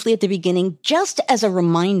mentioned briefly at the beginning, just as a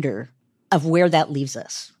reminder of where that leaves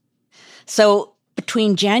us. So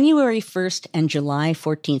between January 1st and July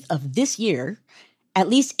 14th of this year, at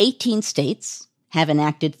least 18 states have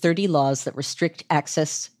enacted 30 laws that restrict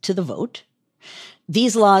access to the vote.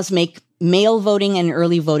 These laws make mail voting and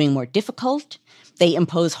early voting more difficult. They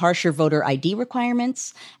impose harsher voter ID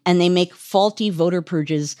requirements, and they make faulty voter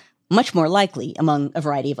purges much more likely, among a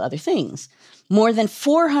variety of other things. More than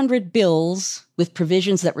 400 bills with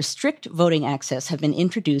provisions that restrict voting access have been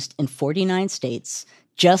introduced in 49 states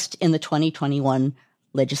just in the 2021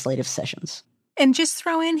 legislative sessions. And just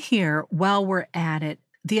throw in here, while we're at it,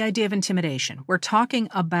 the idea of intimidation. We're talking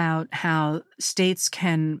about how states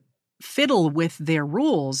can fiddle with their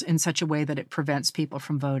rules in such a way that it prevents people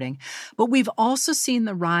from voting. But we've also seen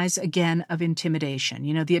the rise again of intimidation.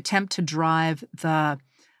 You know, the attempt to drive the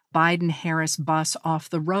Biden-Harris bus off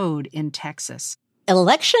the road in Texas.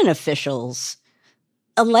 Election officials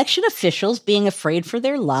being afraid for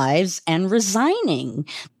their lives and resigning.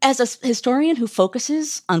 As a historian who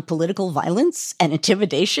focuses on political violence and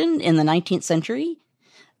intimidation in the 19th century,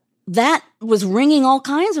 that was ringing all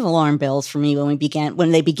kinds of alarm bells for me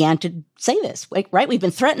when they began to say this. Right? We've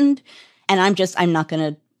been threatened, and I'm not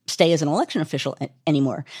going to stay as an election official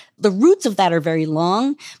anymore. The roots of that are very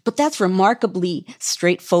long, but that's remarkably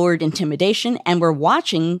straightforward intimidation, and we're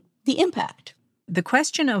watching the impact. The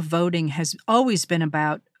question of voting has always been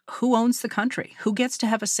about who owns the country, who gets to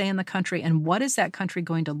have a say in the country, and what is that country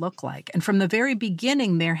going to look like? And from the very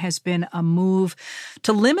beginning, there has been a move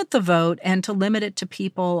to limit the vote and to limit it to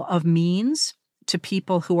people of means, to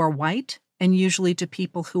people who are white, and usually to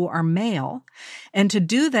people who are male. And to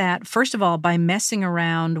do that, first of all, by messing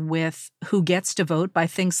around with who gets to vote by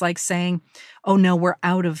things like saying, oh, no, we're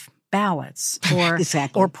out of ballots, or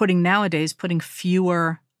exactly. Or putting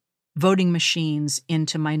fewer voting machines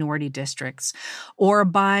into minority districts, or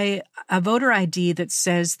by a voter ID that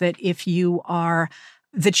says that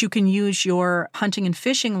that you can use your hunting and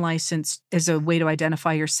fishing license as a way to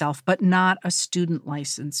identify yourself, but not a student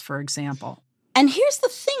license, for example. And here's the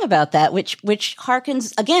thing about that, which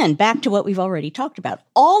harkens, again, back to what we've already talked about.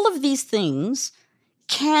 All of these things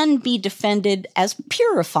can be defended as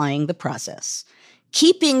purifying the process,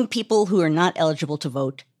 keeping people who are not eligible to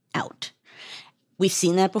vote out. We've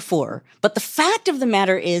seen that before. But the fact of the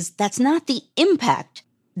matter is that's not the impact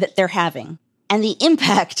that they're having. And the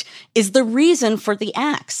impact is the reason for the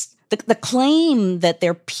acts. The claim that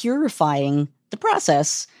they're purifying the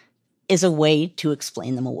process is a way to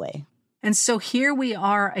explain them away. And so here we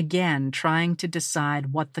are again trying to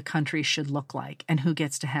decide what the country should look like and who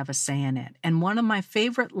gets to have a say in it. And one of my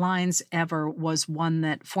favorite lines ever was one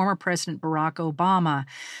that former President Barack Obama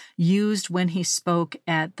used when he spoke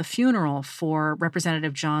at the funeral for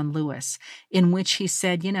Representative John Lewis, in which he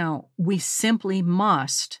said, we simply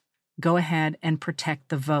must go ahead and protect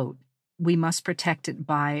the vote. We must protect it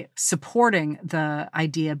by supporting the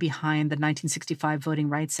idea behind the 1965 Voting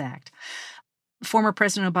Rights Act. Former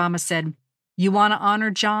President Obama said, you want to honor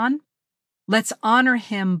John? Let's honor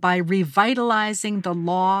him by revitalizing the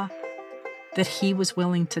law that he was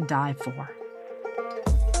willing to die for.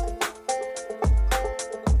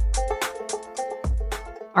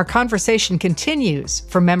 Our conversation continues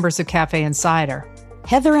for members of Cafe Insider.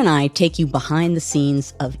 Heather and I take you behind the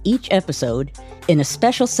scenes of each episode in a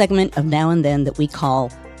special segment of Now and Then that we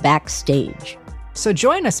call Backstage. So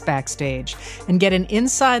join us backstage and get an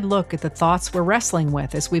inside look at the thoughts we're wrestling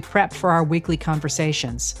with as we prep for our weekly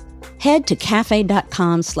conversations. Head to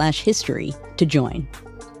cafe.com/history to join.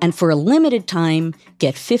 And for a limited time,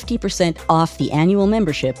 get 50% off the annual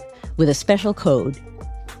membership with a special code,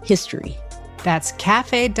 HISTORY. That's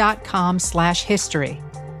cafe.com/history.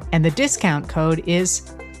 And the discount code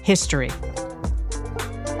is HISTORY.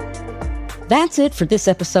 That's it for this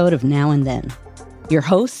episode of Now and Then. Your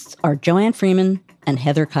hosts are Joanne Freeman and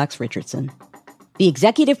Heather Cox Richardson. The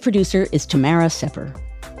executive producer is Tamara Sepper.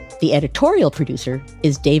 The editorial producer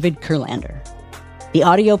is David Kurlander. The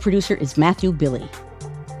audio producer is Matthew Billy.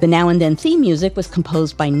 The Now and Then theme music was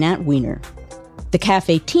composed by Nat Weiner. The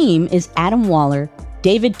Cafe team is Adam Waller,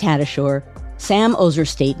 David Tatasciore, Sam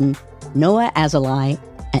Ozer-Staten, Noah Azulai,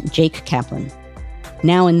 and Jake Kaplan.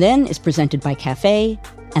 Now and Then is presented by Cafe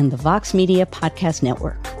and the Vox Media Podcast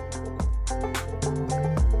Network.